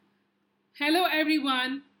Hello,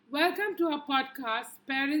 everyone. Welcome to our podcast,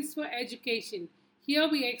 Parents for Education. Here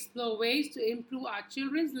we explore ways to improve our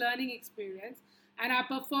children's learning experience and our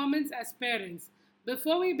performance as parents.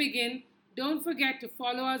 Before we begin, don't forget to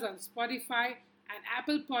follow us on Spotify and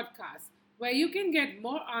Apple Podcasts, where you can get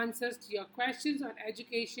more answers to your questions on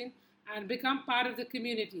education and become part of the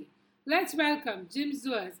community. Let's welcome Jim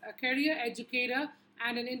Zuers, a career educator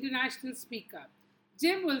and an international speaker.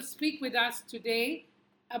 Jim will speak with us today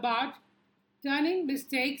about turning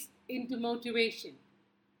mistakes into motivation.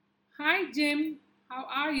 Hi, Jim. How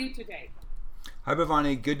are you today? Hi,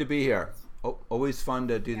 Bhavani. Good to be here. Always fun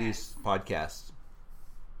to do Yes. these podcasts.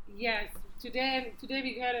 Yes. Today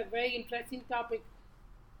we got a very interesting topic: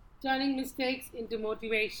 turning mistakes into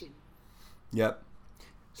motivation. Yep. Yeah.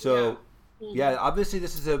 So, yeah, obviously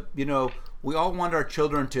this is we all want our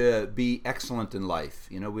children to be excellent in life.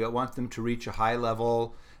 We all want them to reach a high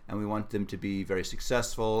level and we want them to be very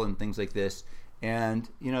successful and things like this. And,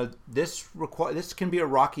 this can be a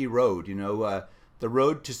rocky road. The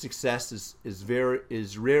road to success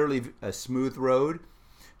is rarely a smooth road.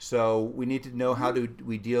 So we need to know how do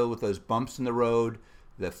we deal with those bumps in the road,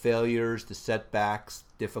 the failures, the setbacks,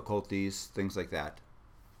 difficulties, things like that.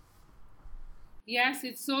 Yes,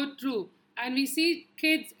 it's so true. And we see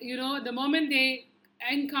kids, the moment they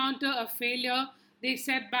encounter a failure, they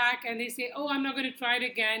set back and they say, "Oh, I'm not going to try it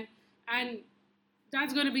again." And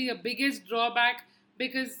that's going to be the biggest drawback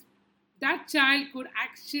because that child could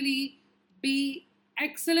actually be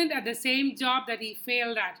excellent at the same job that he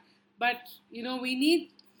failed at. But, we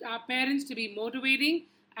need our parents to be motivating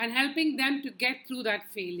and helping them to get through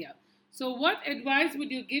that failure. So, what advice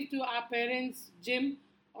would you give to our parents, Jim,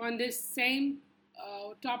 on this same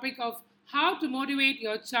topic of how to motivate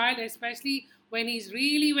your child, especially when he's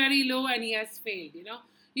really very low and he has failed?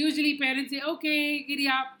 Usually parents say, "Okay, giddy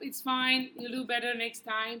up, it's fine, you'll do better next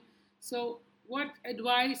time." So, what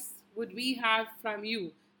advice would we have from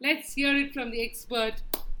you? Let's hear it from the expert.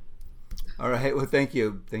 All right. Well, thank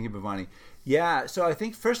you, Bhavani. Yeah. So I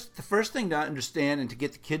think the first thing to understand and to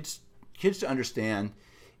get the kids to understand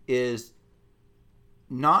is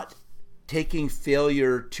not taking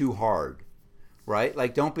failure too hard, right?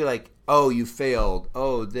 Like, don't be like, "Oh, you failed.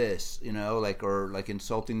 Oh, this," or like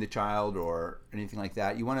insulting the child or anything like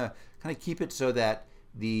that. You want to kind of keep it so that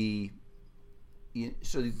the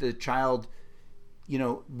child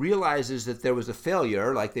realizes that there was a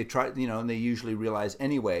failure, like they tried, and they usually realize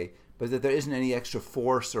anyway, but that there isn't any extra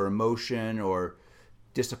force or emotion or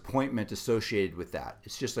disappointment associated with that.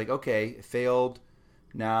 It's just like, okay, it failed.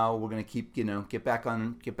 Now we're going to keep, get back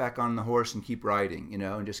on the horse and keep riding,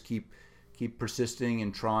 and just keep persisting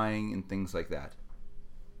and trying and things like that.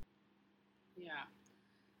 Yeah,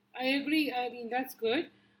 I agree. I mean, that's good.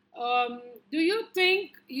 Do you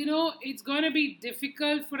think, it's going to be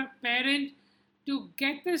difficult for a parent to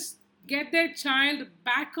get their child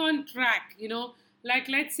back on track? Like,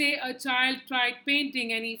 let's say a child tried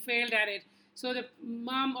painting and he failed at it. So the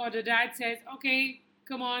mom or the dad says, "Okay,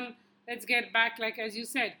 come on, let's get back," like as you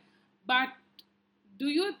said. But do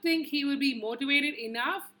you think he will be motivated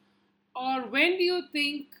enough? Or when do you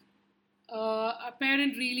think a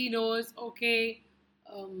parent really knows, okay,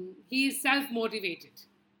 he is self motivated?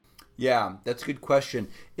 Yeah, that's a good question.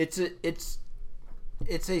 It's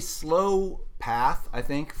a slow path, I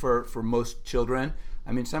think, for most children.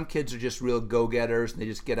 I mean, some kids are just real go-getters and they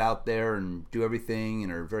just get out there and do everything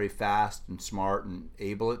and are very fast and smart and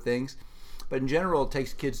able at things. But in general, it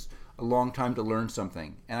takes kids a long time to learn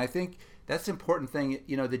something. And I think that's the important thing.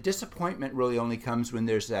 The disappointment really only comes when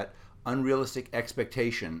there's that unrealistic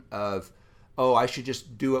expectation of, "Oh, I should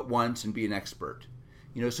just do it once and be an expert."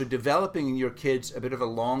 So developing in your kids a bit of a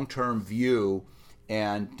long-term view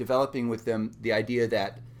and developing with them the idea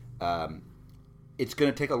that it's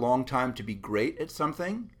going to take a long time to be great at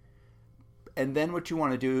something. And then what you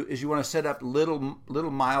want to do is you want to set up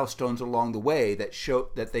little milestones along the way that show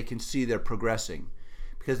that they can see they're progressing.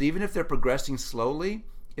 Because even if they're progressing slowly,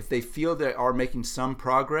 if they feel they are making some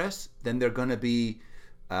progress, then they're going to be,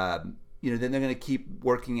 then they're going to keep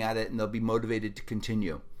working at it and they'll be motivated to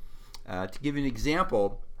continue. To give you an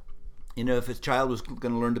example, if a child was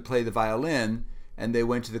going to learn to play the violin and they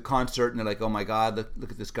went to the concert and they're like, "Oh my God,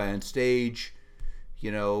 look at this guy on stage.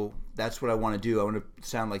 That's what I want to do. I want to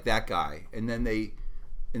sound like that guy." And then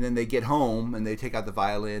they get home and they take out the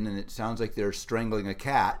violin and it sounds like they're strangling a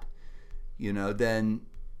cat. Then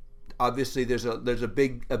obviously there's a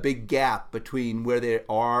big gap between where they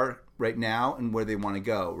are right now and where they want to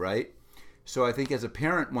go, right? So I think as a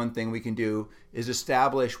parent, one thing we can do is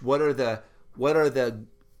establish what are the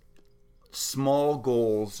small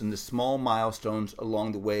goals and the small milestones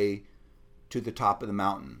along the way to the top of the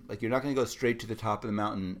mountain. Like, you're not going to go straight to the top of the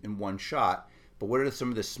mountain in one shot, but what are some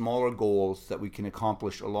of the smaller goals that we can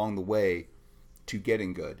accomplish along the way to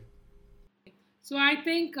getting good? So I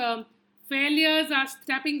think failures are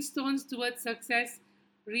stepping stones towards success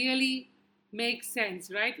really makes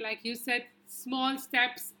sense, right? Like you said, small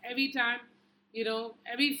steps every time,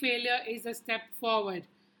 every failure is a step forward.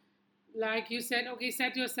 Like you said, okay,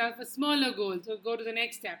 set yourself a smaller goal. So go to the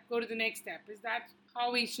next step, go to the next step. Is that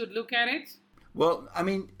how we should look at it? Well, I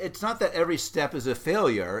mean, it's not that every step is a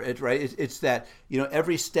failure, right? It's that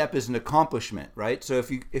every step is an accomplishment, right? So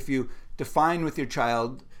if you define with your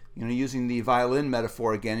child, using the violin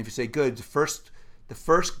metaphor again, if you say, good, the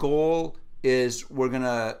first goal is you're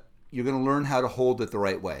gonna learn how to hold it the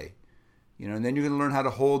right way, and then you're gonna learn how to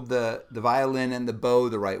hold the violin and the bow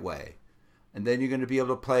the right way, and then you're gonna be able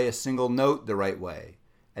to play a single note the right way.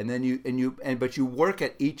 And then but you work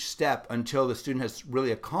at each step until the student has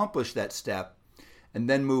really accomplished that step, and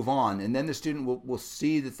then move on. And then the student will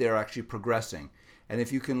see that they're actually progressing. And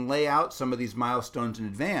if you can lay out some of these milestones in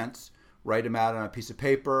advance, write them out on a piece of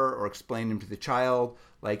paper or explain them to the child,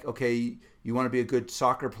 like, okay, you want to be a good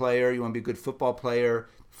soccer player, you want to be a good football player,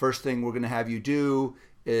 first thing we're going to have you do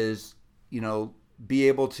is, be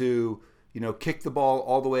able to, kick the ball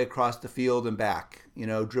all the way across the field and back,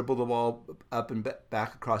 dribble the ball up and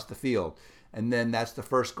back across the field. And then that's the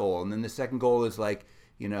first goal. And then the second goal is like,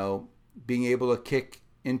 being able to kick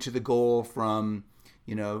into the goal from,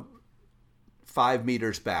 5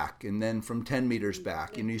 meters back, and then from 10 meters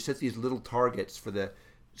back. You set these little targets for the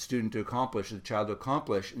student to accomplish, the child to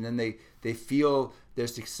accomplish, and then they feel their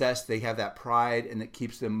success, they have that pride, and it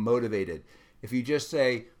keeps them motivated. If you just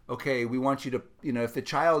say, okay, we want you to, if the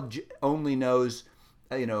child only knows,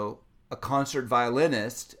 a concert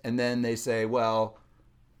violinist, and then they say, well,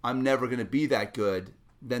 I'm never going to be that good,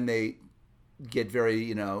 then they get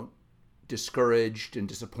very, discouraged and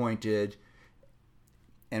disappointed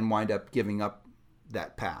and wind up giving up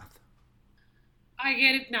that path. I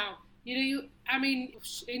get it now.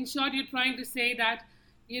 In short, you're trying to say that,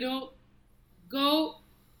 go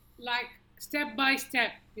like step by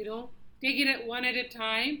step, take it at one at a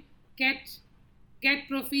time, get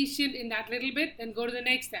proficient in that little bit, then go to the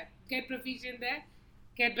next step. Get proficient there,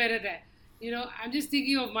 get better there. I'm just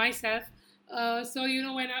thinking of myself. So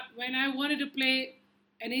when I wanted to play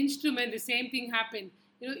an instrument, the same thing happened.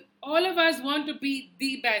 All of us want to be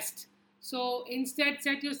the best. So instead,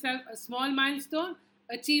 set yourself a small milestone,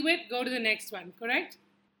 achieve it, go to the next one. Correct?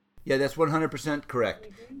 Yeah, that's 100% correct.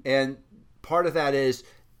 Mm-hmm. And part of that is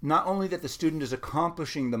not only that the student is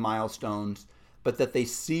accomplishing the milestones, but that they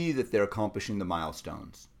see that they're accomplishing the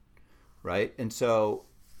milestones, right? And so,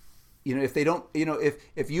 if they don't,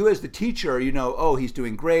 if you as the teacher, oh, he's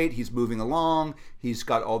doing great, he's moving along, he's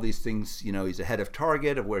got all these things, he's ahead of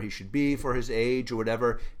target of where he should be for his age or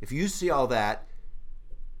whatever. If you see all that,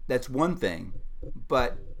 that's one thing.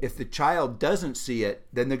 But if the child doesn't see it,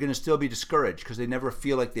 then they're going to still be discouraged because they never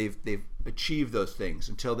feel like they've achieved those things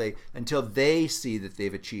until they see that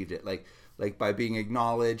they've achieved it. Like by being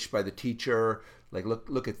acknowledged by the teacher, like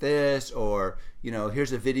look at this, or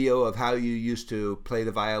here's a video of how you used to play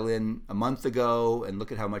the violin a month ago, and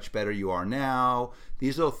look at how much better you are now.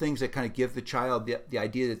 These little things that kind of give the child the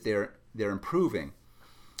idea that they're improving.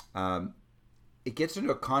 It gets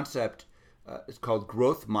into a concept. It's called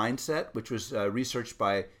growth mindset, which was researched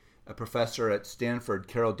by a professor at Stanford,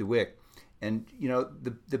 Carol Dweck. And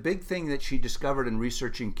the big thing that she discovered in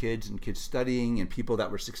researching kids and kids studying and people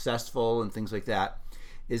that were successful and things like that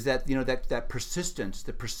is that that persistence,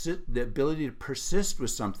 the ability to persist with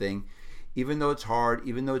something, even though it's hard,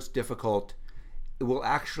 even though it's difficult, it will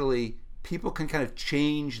actually, people can kind of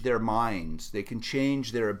change their minds, they can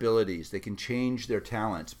change their abilities, they can change their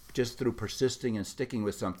talents just through persisting and sticking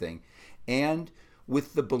with something, and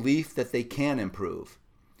with the belief that they can improve.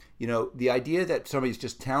 The idea that somebody's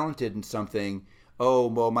just talented in something, oh,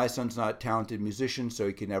 well, my son's not a talented musician, so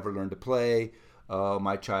he can never learn to play.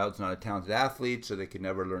 My child's not a talented athlete, so they can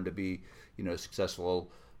never learn to be, a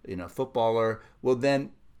successful, footballer. Well,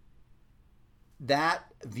 then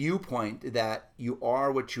that viewpoint that you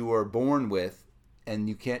are what you are born with and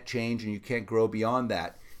you can't change and you can't grow beyond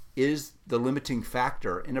that is the limiting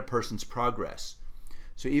factor in a person's progress.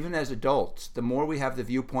 So even as adults, the more we have the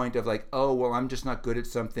viewpoint of like, oh, well, I'm just not good at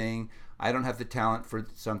something, I don't have the talent for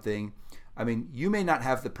something. I mean, you may not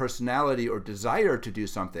have the personality or desire to do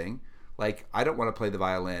something. Like, I don't want to play the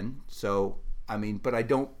violin, but I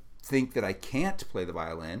don't think that I can't play the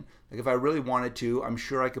violin. Like, if I really wanted to, I'm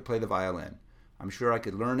sure I could play the violin. I'm sure I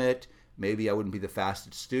could learn it. Maybe I wouldn't be the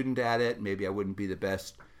fastest student at it. Maybe I wouldn't be the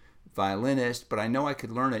best violinist, but I know I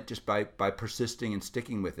could learn it just by persisting and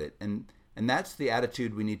sticking with it. And And that's the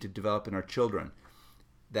attitude we need to develop in our children.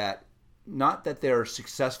 That not that they're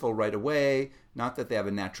successful right away, not that they have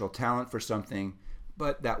a natural talent for something,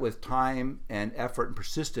 but that with time and effort and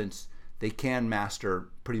persistence, they can master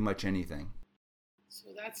pretty much anything. So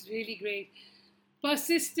that's really great.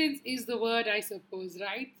 Persistence is the word, I suppose,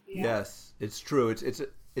 right? Yeah. Yes, it's true.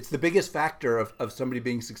 It's the biggest factor of somebody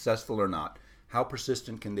being successful or not. How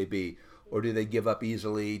persistent can they be? Or do they give up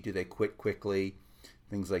easily? Do they quit quickly?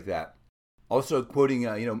 Things like that. Also, quoting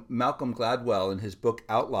Malcolm Gladwell in his book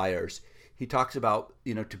Outliers, he talks about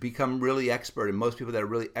to become really expert, and most people that are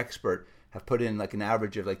really expert have put in like an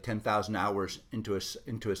average of like 10,000 hours into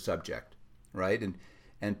a subject, right?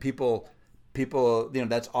 And people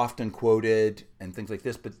that's often quoted and things like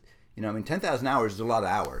this, but 10,000 hours is a lot of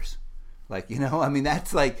hours. Like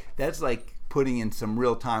that's like putting in some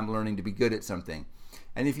real time learning to be good at something.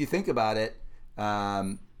 And if you think about it,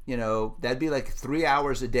 that'd be like 3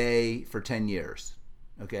 hours a day for 10 years.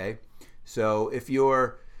 Okay. So if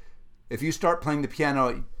you start playing the piano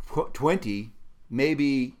at 20,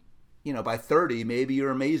 maybe, by 30, maybe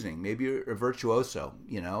you're amazing. Maybe you're a virtuoso,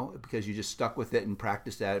 because you just stuck with it and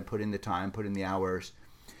practiced that and put in the time, put in the hours.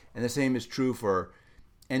 And the same is true for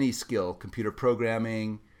any skill, computer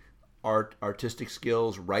programming, artistic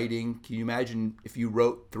skills, writing. Can you imagine if you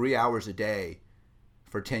wrote 3 hours a day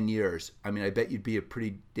for 10 years? I mean, I bet you'd be a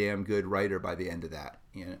pretty damn good writer by the end of that,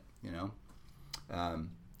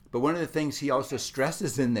 But one of the things he also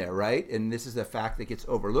stresses in there, right, and this is a fact that gets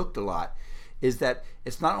overlooked a lot, is that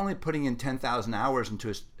it's not only putting in 10,000 hours into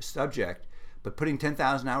a subject, but putting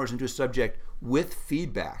 10,000 hours into a subject with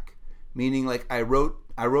feedback. Meaning, like, I wrote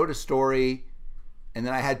a story, and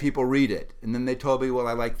then I had people read it, and then they told me, well,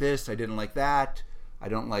 I like this, I didn't like that, I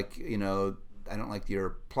don't like your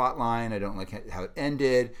plot line, I don't like how it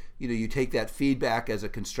ended. You take that feedback as a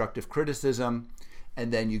constructive criticism,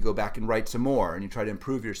 and then you go back and write some more, and you try to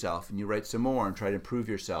improve yourself, and you write some more and try to improve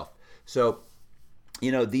yourself. So,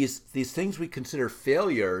 these things we consider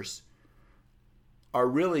failures are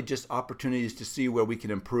really just opportunities to see where we can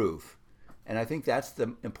improve. And I think that's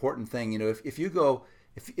the important thing. If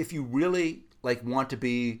you really want to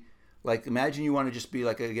be, imagine you want to just be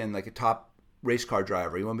a top race car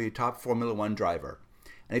driver. You want to be a top Formula One driver.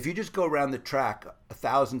 And if you just go around the track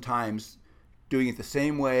 1,000 times, doing it the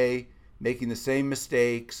same way, making the same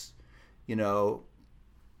mistakes,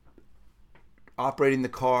 operating the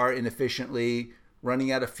car inefficiently,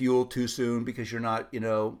 running out of fuel too soon because you're not,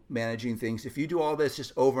 managing things. If you do all this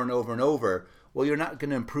just over and over and over, well, you're not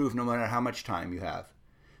going to improve no matter how much time you have.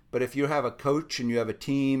 But if you have a coach and you have a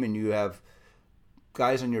team and you have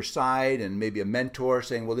guys on your side and maybe a mentor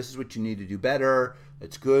saying, well, this is what you need to do better.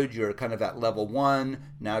 It's good. You're kind of at level 1.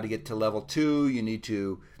 Now to get to level 2, you need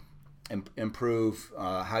to improve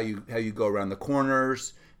how you go around the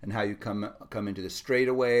corners and how you come into the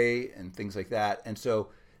straightaway and things like that. And so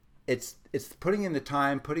it's putting in the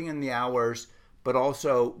time, putting in the hours, but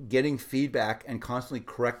also getting feedback and constantly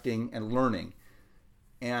correcting and learning.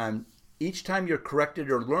 And each time you're corrected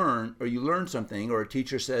or you learn something, or a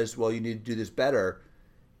teacher says, well, you need to do this better,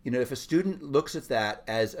 if a student looks at that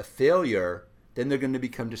as a failure, then they're going to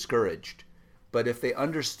become discouraged. But if they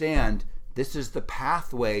understand this is the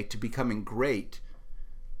pathway to becoming great,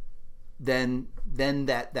 then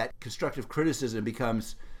that constructive criticism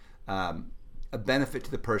becomes a benefit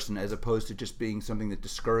to the person as opposed to just being something that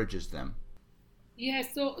discourages them.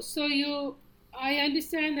 Yes, I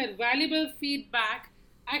understand that valuable feedback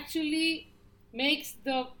actually makes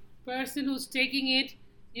the person who's taking it,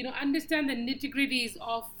 understand the nitty-gritties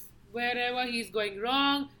of wherever he's going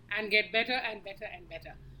wrong and get better and better and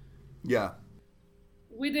better. Yeah.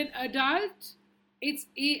 With an adult,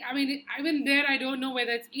 even there, I don't know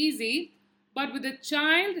whether it's easy, but with a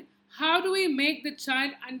child, how do we make the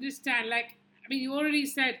child understand? You already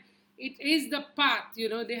said it is the path,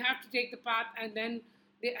 they have to take the path, and then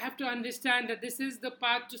they have to understand that this is the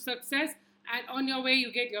path to success. And on your way,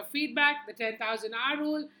 you get your feedback, the 10,000 hour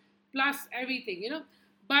rule, plus everything,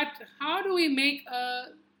 But how do we make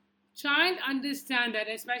a child understand that,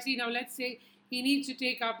 especially now, let's say he needs to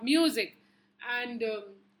take up music. And,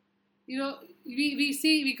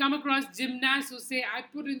 we come across gymnasts who say, I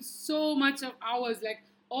put in so much of hours,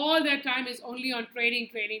 all their time is only on training.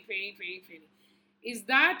 Is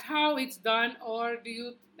that how it's done? Or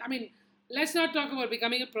let's not talk about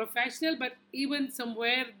becoming a professional, but even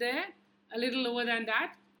somewhere there, a little lower than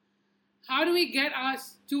that. How do we get our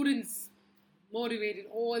students motivated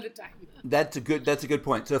all the time? That's a good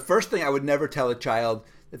point. So the first thing, I would never tell a child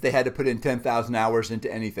that they had to put in 10,000 hours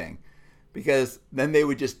into anything, because then they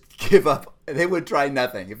would just give up and they would try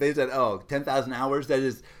nothing. If they said, 10,000 hours, that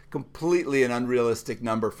is completely an unrealistic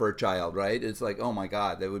number for a child, right? It's like, oh my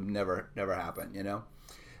God, that would never happen, you know?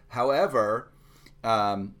 However,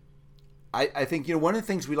 I think, you know, one of the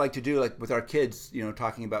things we like to do, like with our kids, you know,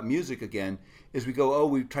 talking about music again, is we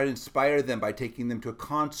try to inspire them by taking them to a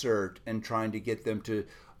concert and trying to get them to,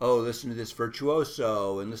 listen to this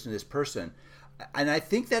virtuoso and listen to this person. And I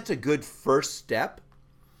think that's a good first step.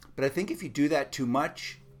 But I think if you do that too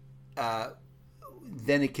much,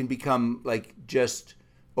 then it can become like just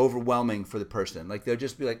overwhelming for the person. Like they'll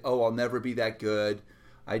just be like, oh, I'll never be that good.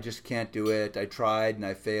 I just can't do it. I tried and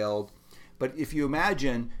I failed. But if you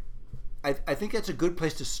imagine, I think that's a good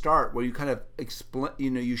place to start, where you kind of explain, you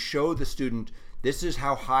know, you show the student, this is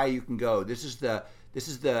how high you can go. This is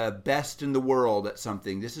the best in the world at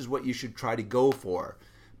something. This is what you should try to go for.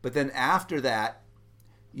 But then after that,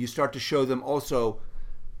 you start to show them also,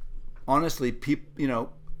 honestly, you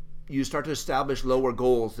know, you start to establish lower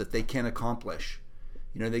goals that they can accomplish.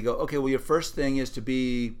 You know, they go, okay, well, your first thing is to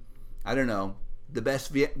be, I don't know, the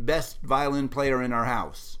best violin player in our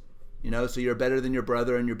house. You know, so you're better than your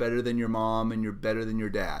brother, and you're better than your mom, and you're better than your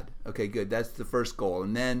dad. Okay, good. That's the first goal.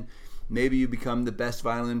 And then maybe you become the best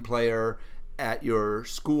violin player at your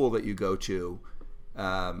school that you go to,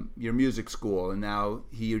 your music school, and now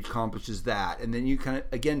he accomplishes that. And then you kind of,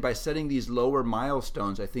 again, by setting these lower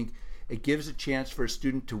milestones, I think it gives a chance for a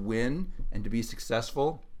student to win and to be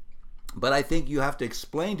successful. But I think you have to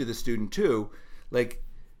explain to the student too, like,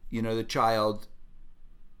 you know, the child,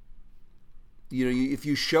 you know, if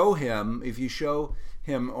you show him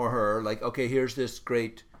or her, like, okay, here's this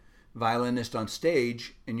great violinist on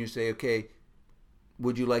stage, and you say, okay,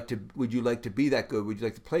 would you like to be that good? Would you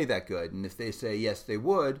like to play that good? And if they say yes, they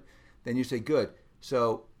would, then you say, good.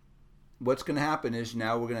 So what's going to happen is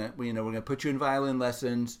now we're going to put you in violin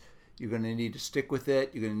lessons. You're going to need to stick with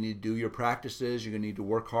it. You're going to need to do your practices. You're going to need to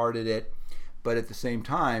work hard at it. But at the same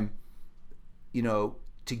time, you know,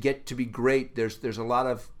 to get to be great, there's a lot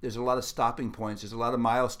of stopping points. There's a lot of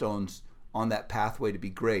milestones on that pathway to be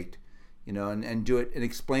great, you know, and do it and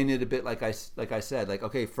explain it a bit like I said, like,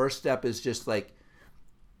 okay, first step is just like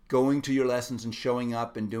going to your lessons and showing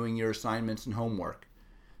up and doing your assignments and homework.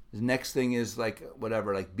 The next thing is like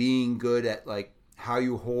whatever, like being good at like how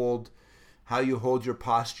you hold your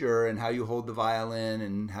posture and how you hold the violin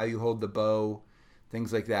and how you hold the bow,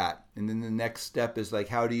 things like that. And then the next step is like,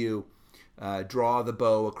 how do you draw the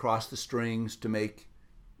bow across the strings to make,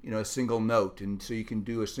 you know, a single note, and so you can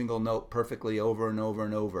do a single note perfectly over and over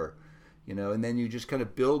and over, you know, and then you just kind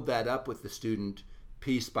of build that up with the student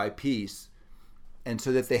piece by piece, and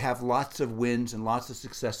so that they have lots of wins and lots of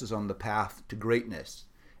successes on the path to greatness,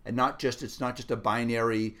 and it's not just a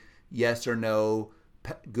binary yes or no,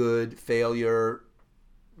 good, failure,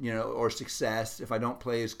 you know, or success. If I don't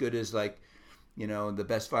play as good as, like, you know, the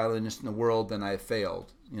best violinist in the world, then I have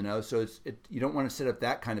failed, you know. So you don't want to set up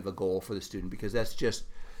that kind of a goal for the student, because that's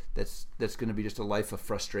going to be just a life of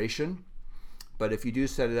frustration. But if you do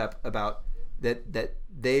set it up about that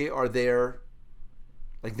they are there,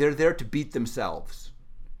 like they're there to beat themselves.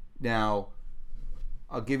 Now,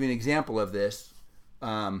 I'll give you an example of this.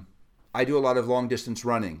 I do a lot of long distance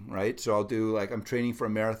running, right? So I'll do, like, I'm training for a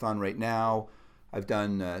marathon right now. I've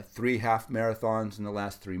done 3 half marathons in the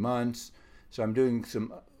last 3 months. So I'm doing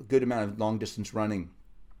a good amount of long distance running.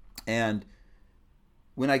 And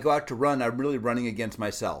when I go out to run, I'm really running against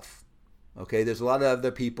myself. Okay, there's a lot of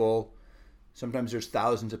other people. Sometimes there's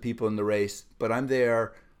thousands of people in the race, but I'm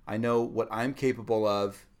there. I know what I'm capable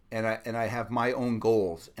of, and I have my own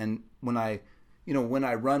goals. And when I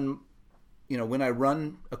run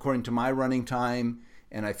according to my running time,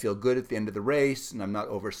 and I feel good at the end of the race, and I'm not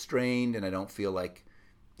overstrained, and I don't feel like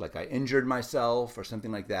I injured myself or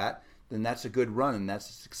something like that, then that's a good run and that's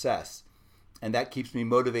a success. And that keeps me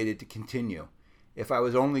motivated to continue. If I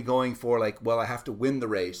was only going for, like, well, I have to win the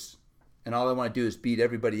race, and all I want to do is beat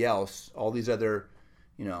everybody else, all these other,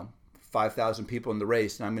 you know, 5,000 people in the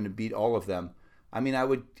race, and I'm going to beat all of them, I mean, I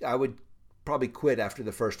would probably quit after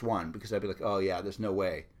the first one, because I'd be like, oh yeah, there's no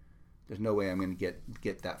way I'm going to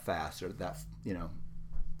get that fast, or that, you know,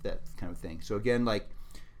 that kind of thing. So again, like,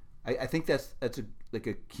 I think that's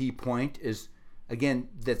a key point is, again,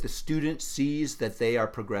 that the student sees that they are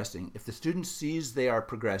progressing. If the student sees they are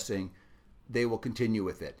progressing, they will continue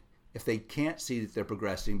with it. If they can't see that they're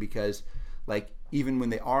progressing, because, like, even when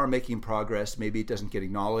they are making progress, maybe it doesn't get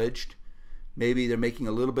acknowledged. Maybe they're making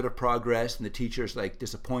a little bit of progress and the teacher's, like,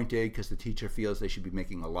 disappointed because the teacher feels they should be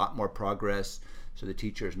making a lot more progress. So the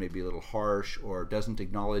teacher is maybe a little harsh or doesn't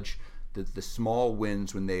acknowledge the small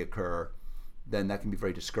wins when they occur. Then that can be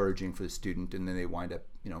very discouraging for the student, and then they wind up,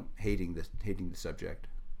 you know, hating the subject.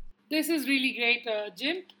 This is really great,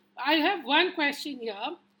 Jim. I have one question here.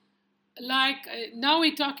 now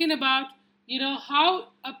we're talking about, how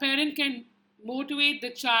a parent can motivate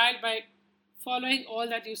the child by following all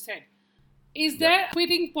that you said. Is Yep. there a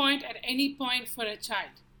quitting point at any point for a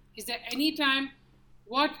child? Is there any time?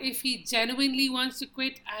 What if he genuinely wants to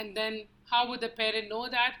quit, and then how would the parent know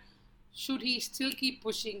that? Should he still keep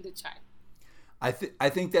pushing the child? I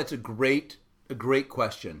think that's a great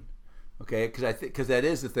question. Okay, because because that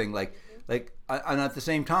is the thing. And at the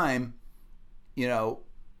same time, you know,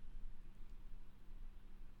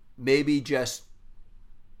 maybe just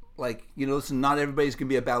listen, not everybody's gonna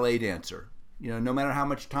be a ballet dancer. No matter how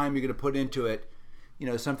much time you're gonna put into it,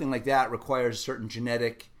 something like that requires a certain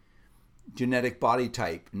genetic body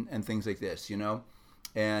type and things like this.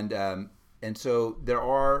 And so there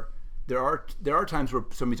are times where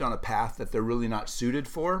somebody's on a path that they're really not suited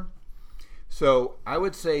for. So I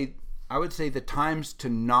would say the times to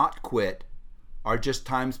not quit are just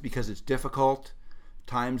times because it's difficult,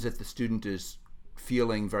 times that the student is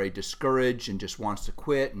feeling very discouraged and just wants to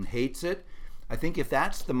quit and hates it. I think if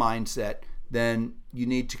that's the mindset, then you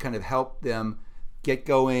need to kind of help them get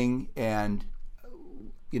going and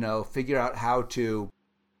figure out how to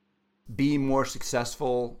be more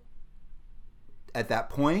successful at that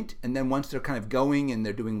point. And then once they're kind of going and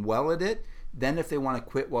they're doing well at it, then if they want to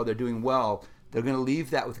quit while they're doing well, they're going to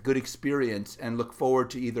leave that with good experience and look forward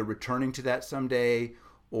to either returning to that someday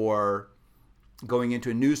or going into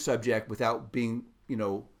a new subject without being,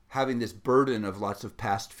 having this burden of lots of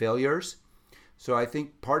past failures. So I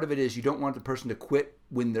think part of it is you don't want the person to quit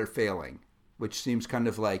when they're failing, which seems kind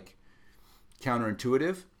of like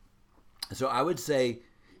counterintuitive. So I would say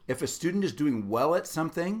if a student is doing well at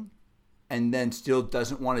something and then still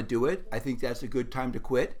doesn't want to do it, I think that's a good time to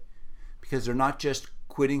quit, because they're not just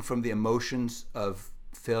quitting from the emotions of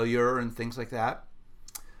failure and things like that.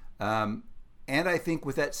 And I think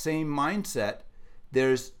with that same mindset,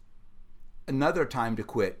 there's another time to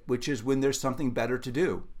quit, which is when there's something better to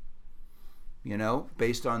do.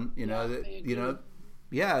 Based on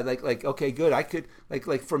yeah, like okay, good. I could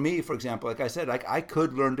like for me, for example, like I said, I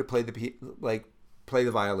could learn to play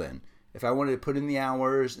the violin if I wanted to put in the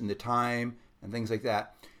hours and the time and things like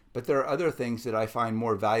that. But there are other things that I find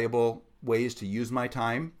more valuable ways to use my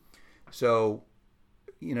time. So,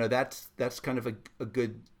 that's kind of a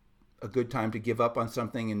good time to give up on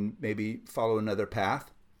something and maybe follow another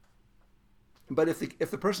path. But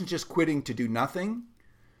if the person's just quitting to do nothing,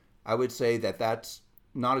 I would say that that's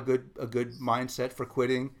not a good mindset for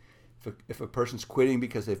quitting. If a person's quitting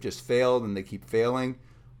because they've just failed and they keep failing,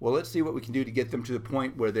 well, let's see what we can do to get them to the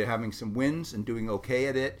point where they're having some wins and doing okay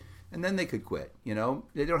at it, and then they could quit. They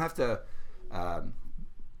don't have to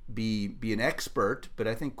be an expert, but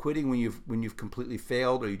I think quitting when you've completely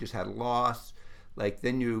failed or you just had a loss,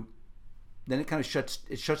 then it kind of shuts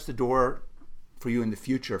the door for you in the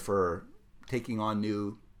future for taking on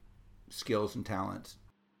new skills and talents.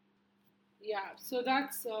 Yeah, so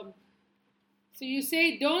that's so you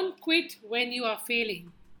say don't quit when you are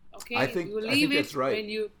failing. I Okay, think you I think leave that's it right. when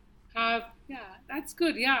you have. Yeah, that's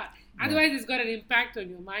good. Yeah, Yeah. otherwise it's got an impact on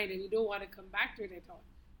your mind, and you don't want to come back to it at all.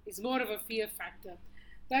 It's more of a fear factor.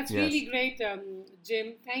 That's really Yes. great,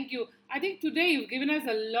 Jim. Thank you. I think today you've given us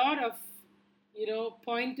a lot of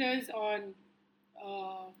pointers on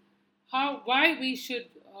uh, why we should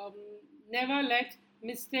never let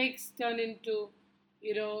mistakes turn into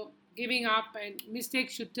giving up, and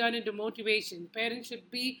mistakes should turn into motivation. Parents should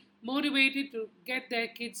be motivated to get their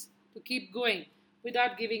kids to keep going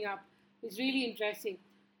without giving up. It's really interesting.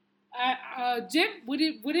 Jim,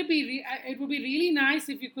 it would be really nice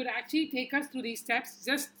if you could actually take us through these steps,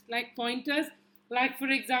 just like pointers. Like for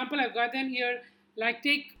example, I've got them here. Like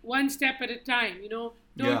take one step at a time. Don't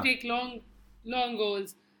Yeah. take long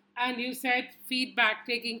goals. And you said feedback,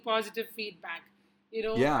 taking positive feedback.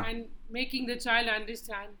 Yeah. And making the child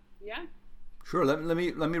understand. Yeah. Sure. Let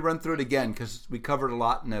me run through it again because we covered a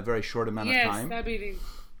lot in a very short amount of Yes, time. that'd be really.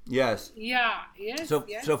 Yes. Yeah. Yes. So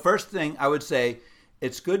Yes. so first thing I would say,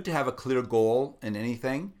 it's good to have a clear goal in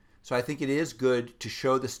anything. So I think it is good to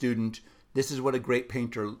show the student this is what a great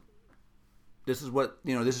painter. This is what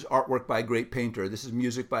this is artwork by a great painter. This is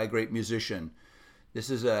music by a great musician. This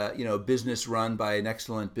is a business run by an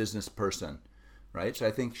excellent business person, right? So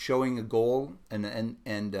I think showing a goal and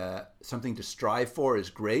something to strive for is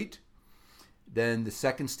great. Then the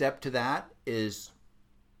second step to that is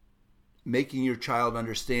making your child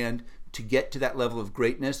understand to get to that level of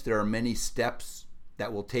greatness, there are many steps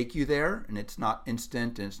that will take you there, and it's not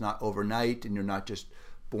instant and it's not overnight, and you're not just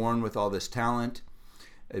born with all this talent,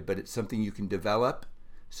 but it's something you can develop.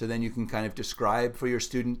 So then you can kind of describe for your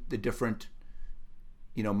student the different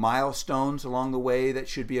milestones along the way that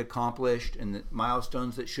should be accomplished, and the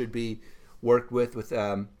milestones that should be worked with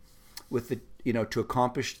the to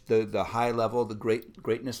accomplish the high level, the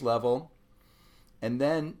greatness level. And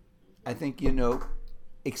then I think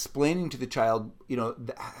explaining to the child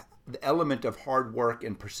the element of hard work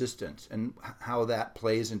and persistence and how that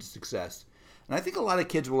plays into success. And I think a lot of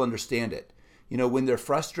kids will understand it. When they're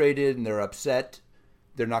frustrated and they're upset,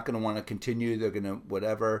 they're not going to want to continue. They're going to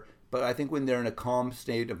whatever. But I think when they're in a calm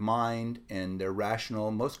state of mind and they're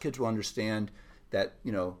rational, most kids will understand that,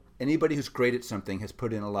 anybody who's great at something has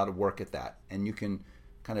put in a lot of work at that. And you can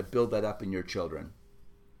kind of build that up in your children.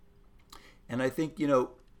 And I think,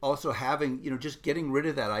 also having, just getting rid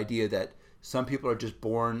of that idea that some people are just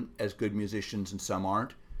born as good musicians and some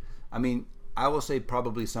aren't. I mean, I will say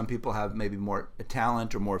probably some people have maybe more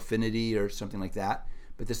talent or more affinity or something like that.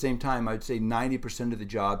 But at the same time, I would say 90% of the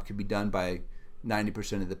job can be done by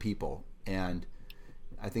 90% of the people. And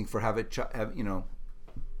I think for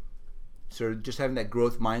sort of just having that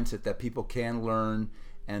growth mindset that people can learn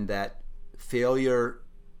and that failure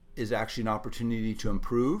is actually an opportunity to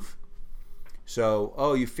improve. So,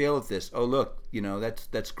 oh, you fail at this. Oh, look,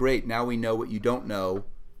 that's great. Now we know what you don't know.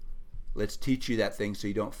 Let's teach you that thing so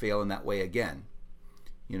you don't fail in that way again.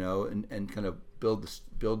 And kind of build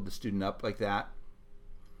the student up like that.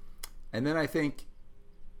 And then I think,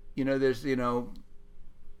 there's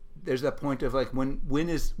that point of like when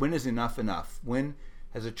is enough? When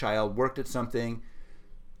has a child worked at something,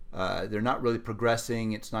 they're not really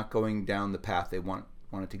progressing, it's not going down the path they want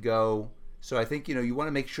it to go. So I think you want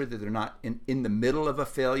to make sure that they're not in the middle of a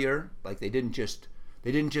failure, like they didn't just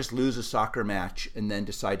lose a soccer match and then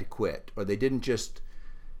decide to quit, or they didn't just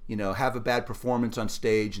have a bad performance on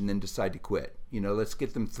stage and then decide to quit. Let's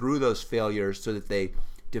get them through those failures so that they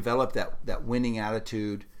develop that winning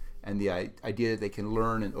attitude and the idea that they can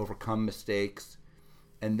learn and overcome mistakes.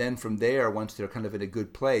 And then from there, once they're kind of in a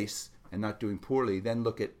good place and not doing poorly, then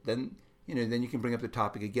then you can bring up the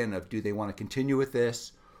topic again of, do they want to continue with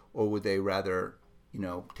this, or would they rather,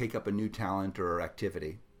 take up a new talent or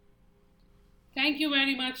activity? Thank you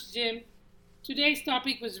very much, Jim. Today's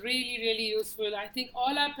topic was really, really useful. I think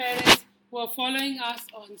all our parents who are following us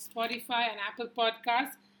on Spotify and Apple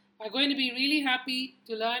Podcasts are going to be really happy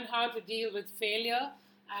to learn how to deal with failure.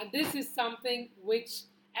 And this is something which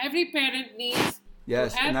every parent needs.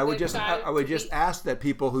 Yes, and I would just ask that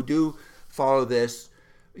people who do follow this,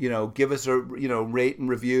 give us a rate and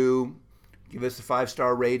review, give us a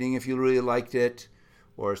 5-star rating if you really liked it,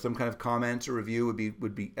 or some kind of comments or review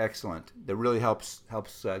would be excellent. That really helps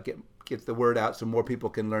get the word out so more people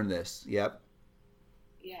can learn this. Yep.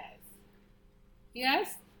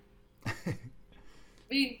 Yes.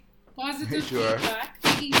 Be positive Sure. feedback,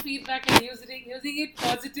 taking feedback and using it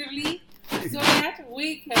positively, so that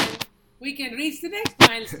we can reach the next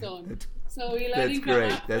milestone. So we're learning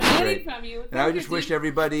from you. And I just wish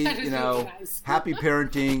everybody, happy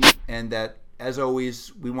parenting, and that, as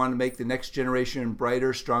always, we want to make the next generation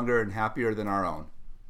brighter, stronger, and happier than our own.